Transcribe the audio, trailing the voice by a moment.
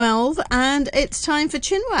and it's time for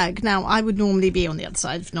Chinwag. Now, I would normally be on the other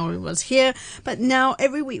side if Nori was here, but now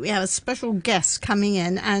every week we have a special guest coming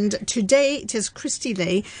in, and today it is Christy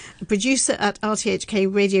Lee, producer at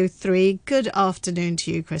RTHK Radio 3. Good afternoon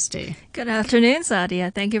to you, Christy. Good afternoon,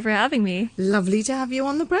 Sadia. Thank you for having me. Lovely to have you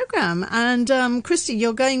on the programme. And Christy,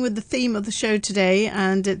 you're going with the theme of the show today,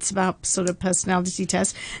 and it's about sort of personality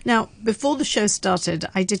tests. Now, before the show started,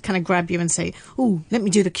 I did kind of grab you and say, "Oh, let me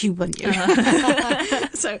do the cube on you."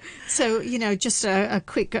 So you know, just a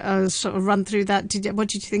quick sort of run through that. What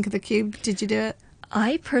did you think of the cube? Did you do it?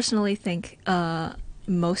 I personally think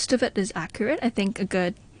most of it is accurate. I think a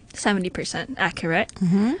good 70% accurate.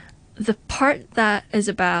 Mm-hmm. The part that is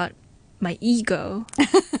about my ego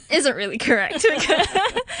isn't really correct.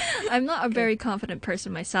 I'm not a very confident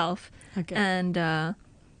person myself. Okay. And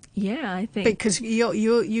yeah, I think because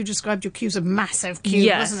you described your cube as a massive cube,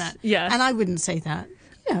 yes, wasn't it? Yes. And I wouldn't say that.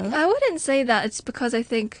 You know. I wouldn't say that. It's because I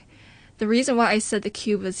think the reason why I said the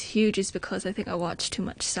cube was huge is because I think I watch too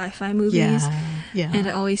much sci-fi movies. Yeah. And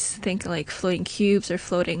I always think like floating cubes or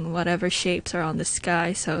floating whatever shapes are on the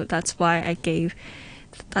sky. So that's why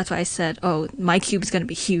I said, oh, my cube's going to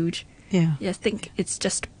be huge. Yeah. I think it's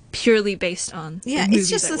just purely based on it's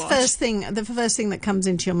just the first thing that comes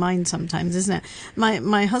into your mind sometimes, isn't it?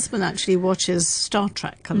 My husband actually watches Star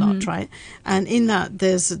Trek a lot, right? And in that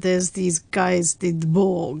there's these guys, the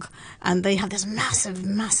Borg, and they have this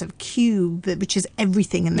massive cube which is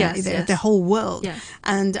everything in there, the whole world. Yes.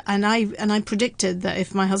 And I predicted that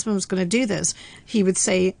if my husband was going to do this, he would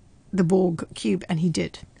say the Borg cube, and he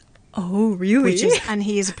did. Oh, really? And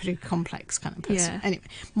he is a pretty complex kind of person. Yeah. Anyway,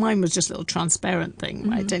 mine was just a little transparent thing,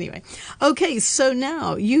 right? Anyway. Okay, so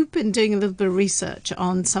now you've been doing a little bit of research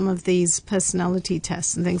on some of these personality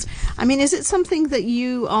tests and things. I mean, is it something that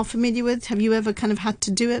you are familiar with? Have you ever kind of had to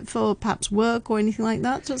do it for perhaps work or anything like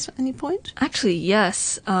that at any point? Actually,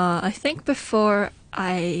 yes. I think before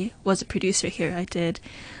I was a producer here, I did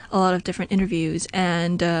a lot of different interviews.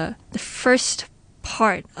 And the first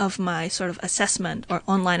part of my sort of assessment or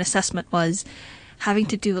online assessment was having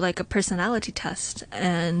to do like a personality test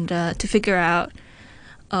and to figure out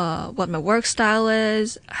what my work style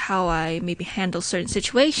is, how I maybe handle certain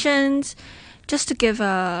situations, just to give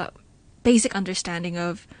a basic understanding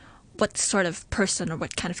of what sort of person or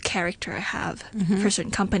what kind of character I have for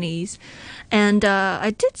certain companies. And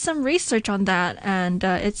I did some research on that, and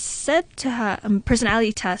it's said to have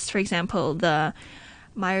personality tests, for example, the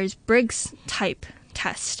Myers-Briggs type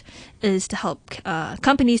test is to help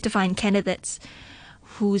companies to find candidates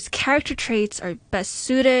whose character traits are best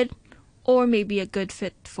suited or maybe a good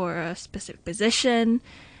fit for a specific position,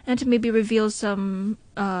 and to maybe reveal some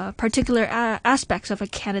particular aspects of a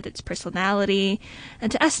candidate's personality,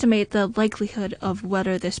 and to estimate the likelihood of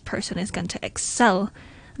whether this person is going to excel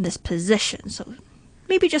in this position. So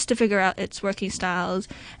maybe just to figure out its working styles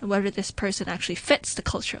and whether this person actually fits the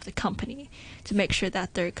culture of the company, to make sure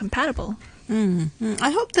that they're compatible. I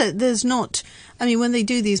hope that there's not, I mean, when they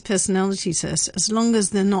do these personality tests, as long as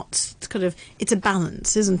they're not kind of, it's a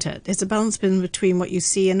balance, isn't it? It's a balance between what you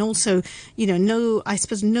see, and also, you know, I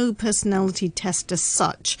suppose no personality test as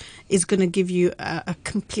such is going to give you a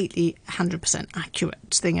completely 100% accurate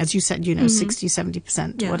thing. As you said, you know, 60,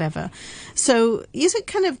 70%, whatever. So is it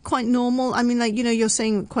kind of quite normal? I mean, like, you know, you're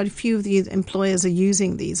saying quite a few of the employers are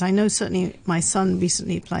using these. I know certainly my son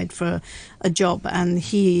recently applied for a job, and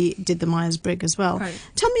he did the Myers-Briggs as well. Right.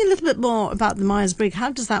 Tell me a little bit more about the Myers-Briggs.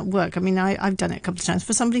 How does that work? I mean, I've done it a couple of times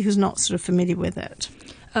for somebody who's not sort of familiar with it.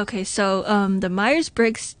 Okay, so the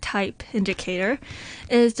Myers-Briggs type indicator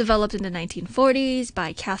is developed in the 1940s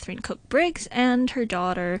by Catherine Cook Briggs and her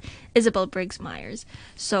daughter Isabel Briggs Myers.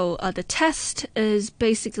 So the test is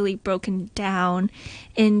basically broken down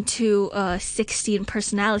into 16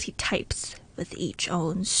 personality types, with each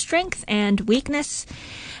own strength and weakness.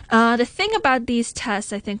 The thing about these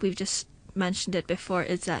tests, I think we've just mentioned it before,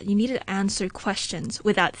 is that you need to answer questions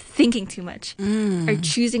without thinking too much or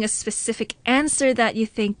choosing a specific answer that you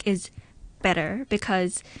think is better,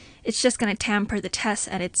 because it's just going to tamper the test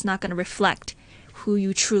and it's not going to reflect who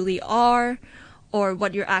you truly are or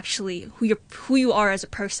what you're actually, who you are as a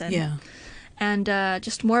person. Yeah. And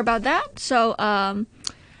just more about that. So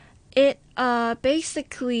it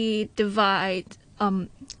basically divides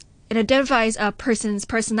it identifies a person's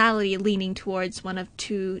personality leaning towards one of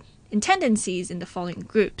two tendencies in the following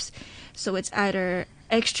groups. So it's either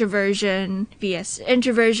extroversion vs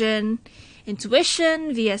introversion,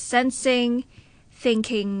 intuition vs sensing,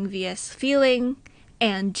 thinking vs feeling,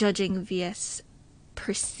 and judging vs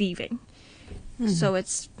perceiving. So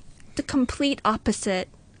it's the complete opposite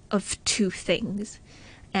of two things.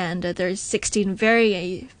 And there's 16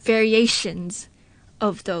 variations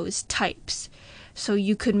of those types. So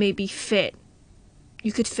you could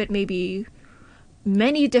fit maybe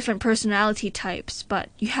many different personality types, but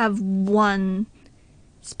you have one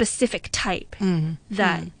specific type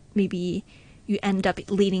that maybe you end up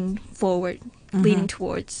leaning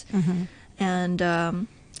towards. And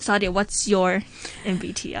Sadia, what's your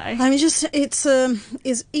MBTI? I'm just, it's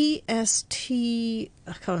is EST.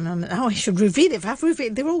 I can't remember. Oh, I should reveal it. If I have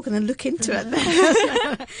revealed it, they're all going to look into it.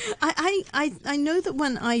 I know that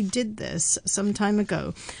when I did this some time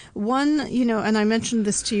ago, one, and I mentioned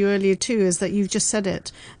this to you earlier too, is that you've just said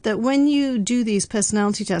it, that when you do these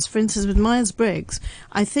personality tests, for instance, with Myers-Briggs,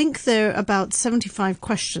 I think there are about 75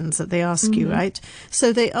 questions that they ask you, right?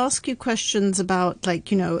 So they ask you questions about,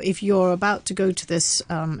 like, if you're about to go to this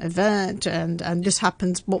event and this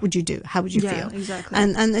happens, what would you do? How would you feel? Exactly.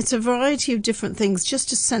 And it's a variety of different things,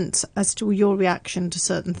 just a sense as to your reaction to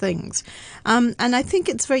certain things. And I think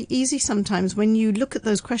it's very easy sometimes when you look at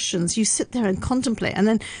those questions, you sit there and contemplate. And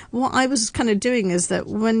then what I was kind of doing is that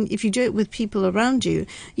if you do it with people around you,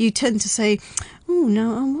 you tend to say, oh,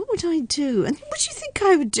 no, what would I do? And what do you think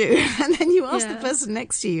I would do? And then you ask the person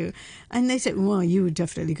next to you, and they say, well, you would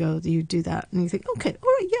definitely go, you do that. And you think, okay, all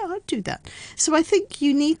right, yeah, I'd do that. So I think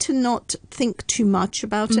you need to not think too much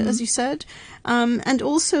about it, as you said. And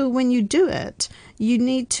also when you do it, you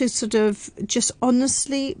need to sort of just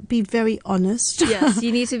honestly be very honest. Yes,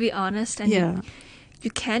 you need to be honest. And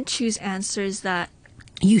you can't choose answers that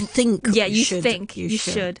you think you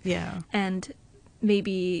should. Yeah. And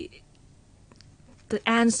maybe the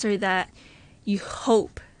answer that you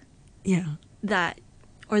hope that,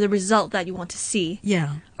 or the result that you want to see.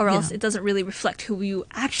 Yeah. Or else it doesn't really reflect who you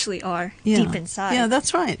actually are deep inside. Yeah,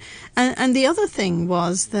 that's right. And the other thing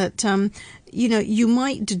was that, you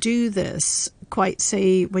might do this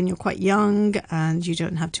say when you're quite young and you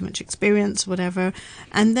don't have too much experience, whatever.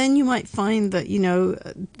 And then you might find that,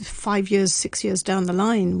 5 years, 6 years down the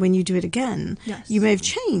line, when you do it again, you may have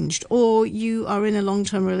changed, or you are in a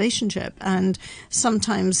long-term relationship and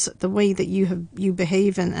sometimes the way that you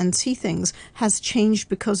behave and see things has changed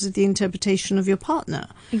because of the interpretation of your partner.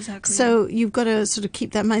 Exactly. So you've got to sort of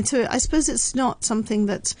keep that in mind. So I suppose it's not something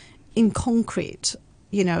that's in concrete.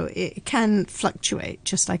 It can fluctuate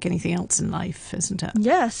just like anything else in life, isn't it?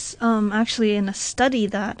 Yes. Actually, in a study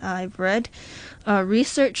that I've read,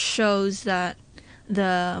 research shows that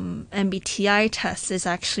the MBTI test is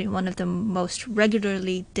actually one of the most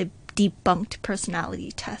regularly debunked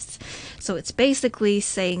personality tests. So it's basically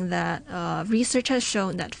saying that research has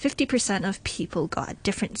shown that 50% of people got a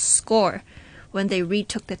different score when they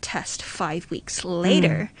retook the test 5 weeks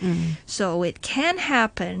later. So it can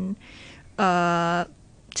happen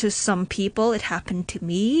to some people. It happened to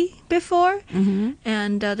me before.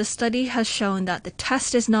 And the study has shown that the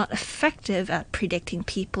test is not effective at predicting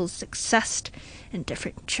people's success in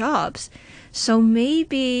different jobs. So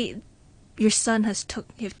maybe your son has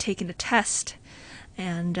taken a test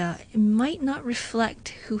and it might not reflect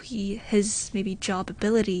his maybe job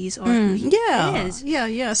abilities or who he is.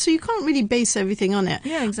 Yeah. So you can't really base everything on it.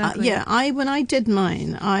 Yeah, exactly. When I did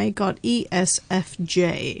mine, I got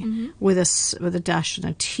ESFJ with a dash and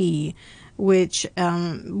a T, which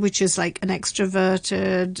is like an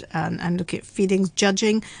extroverted and look at feelings,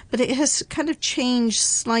 judging, but it has kind of changed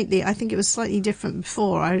slightly. I think it was slightly different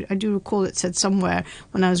before. I do recall it said somewhere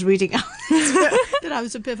when I was reading that I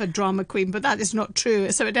was a bit of a drama queen, but that is not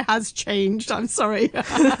true. So it has changed. I'm sorry.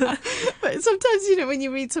 But sometimes, when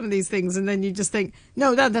you read some of these things and then you just think,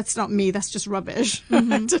 no, that's not me. That's just rubbish. I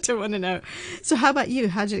don't want to know. So how about you?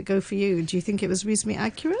 How did it go for you? Do you think it was reasonably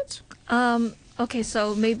accurate? Okay,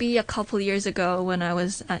 so maybe a couple years ago when I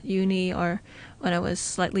was at uni or when I was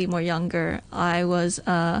slightly more younger, I was,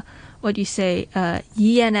 ENFP.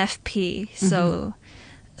 So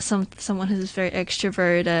someone who's very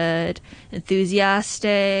extroverted,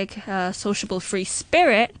 enthusiastic, sociable, free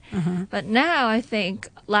spirit. But now I think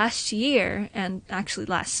last year and actually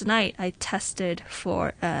last night I tested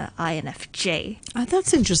for INFJ. Oh,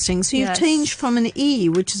 that's interesting. So you've changed from an E,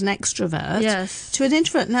 which is an extrovert, to an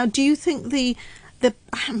introvert. Now, do you think I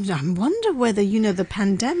wonder whether, the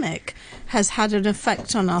pandemic has had an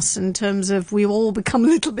effect on us in terms of we've all become a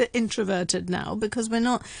little bit introverted now because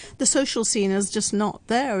the social scene is just not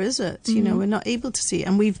there, is it? We're not able to see,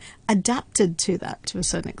 and we've adapted to that to a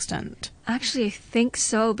certain extent. Actually, I think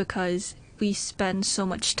so, because we spend so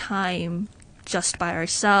much time just by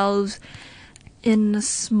ourselves in a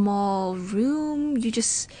small room. You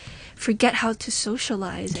just forget how to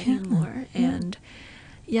socialize anymore. And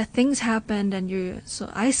yeah, things happened and you're so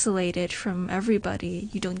isolated from everybody.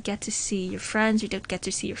 You don't get to see your friends, you don't get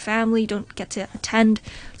to see your family, you don't get to attend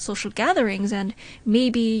social gatherings, and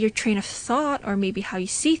maybe your train of thought or maybe how you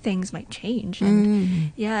see things might change.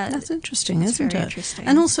 And yeah, That's interesting, it's isn't very it? interesting.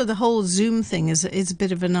 And also the whole Zoom thing is a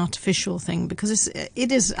bit of an artificial thing, because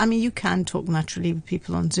it is. I mean, you can talk naturally with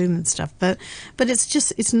people on Zoom and stuff, but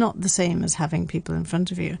it's not the same as having people in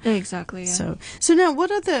front of you. Exactly. Yeah. So now,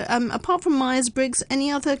 what other apart from Myers-Briggs,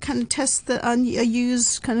 any other kind of tests that are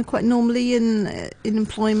used kind of quite normally in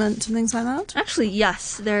employment and things like that? Actually,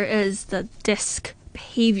 yes, there is the DISC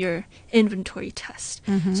behavior inventory test.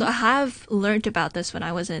 So I have learned about this when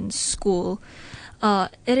I was in school.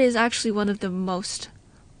 It is actually one of the most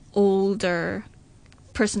older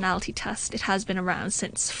personality tests. It has been around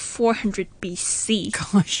since 400 BC.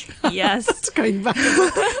 Gosh. Yes. That's going back.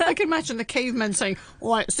 I can imagine the cavemen saying,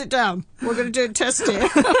 all right, sit down. We're going to do a test here.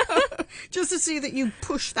 Just to see that you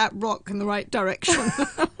push that rock in the right direction.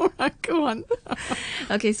 All right, go on.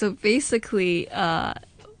 Okay, so basically,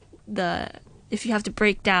 if you have to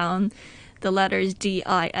break down the letters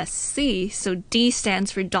D-I-S-C, so D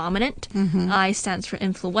stands for dominant, I stands for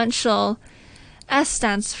influential, S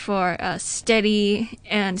stands for steady,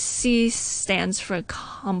 and C stands for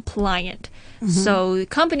compliant. So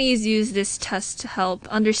companies use this test to help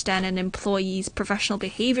understand an employee's professional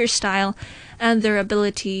behavior style and their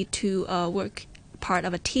ability to work part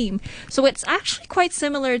of a team. So it's actually quite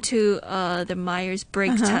similar to the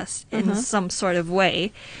Myers-Briggs test in some sort of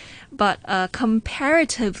way, but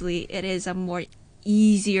comparatively it is a more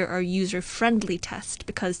easier or user-friendly test,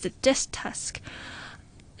 because the DISC test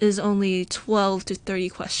is only 12 to 30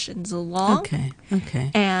 questions long. Okay.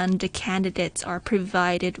 And the candidates are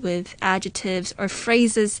provided with adjectives or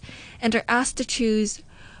phrases and are asked to choose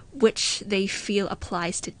which they feel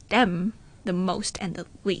applies to them the most and the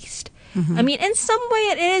least. I mean, in some way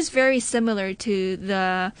it is very similar to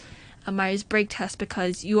the Myers-Briggs test,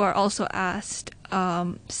 because you are also asked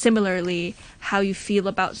similarly how you feel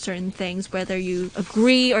about certain things, whether you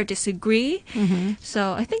agree or disagree.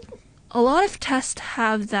 So I think a lot of tests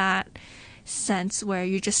have that sense where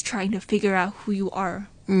you're just trying to figure out who you are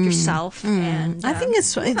yourself. And I think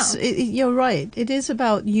you're right. It is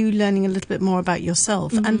about you learning a little bit more about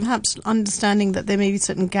yourself, and perhaps understanding that there may be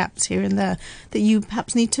certain gaps here and there that you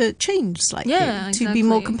perhaps need to change slightly to be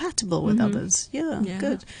more compatible with others. Yeah,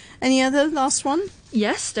 good. Any other last one?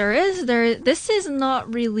 Yes, there is. This is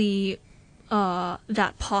not really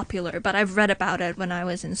that popular, but I've read about it when I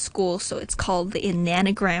was in school. So it's called the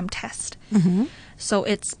Enneagram test. So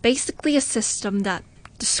it's basically a system that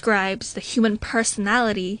describes the human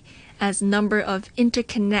personality as number of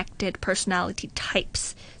interconnected personality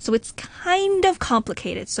types. So it's kind of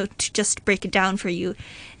complicated. So to just break it down for you,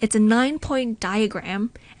 it's a 9-point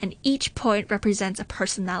diagram, and each point represents a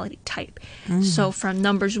personality type. So from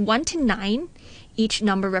numbers 1 to 9, each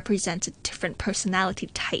number represents a different personality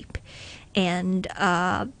type. And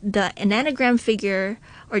the Enneagram figure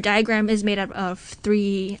or diagram is made out of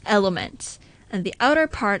 3 elements. And the outer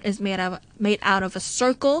part is made out of a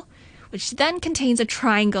circle, which then contains a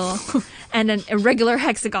triangle and an irregular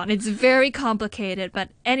hexagon. It's very complicated,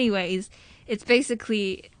 but anyways, it's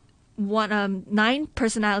basically 9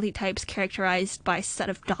 personality types characterized by a set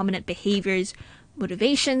of dominant behaviors,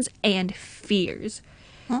 motivations, and fears.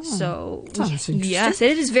 So yes,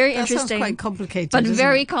 it is very interesting. Sounds quite complicated, but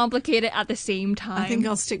very complicated at the same time. I think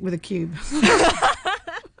I'll stick with a cube.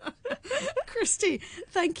 Christy,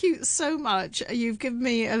 thank you so much. You've given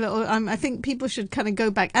me a little. I think people should kind of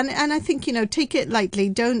go back and I think take it lightly.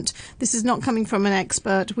 This is not coming from an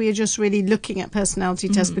expert. We are just really looking at personality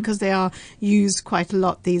tests because they are used quite a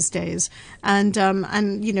lot these days, and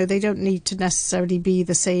they don't need to necessarily be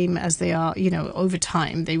the same as they are. Over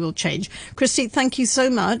time they will change. Christy, thank you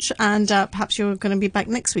so much, and perhaps you're going to be back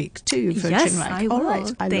next week too for Yes, Chinwag. I will. All right,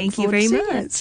 Thank you very much.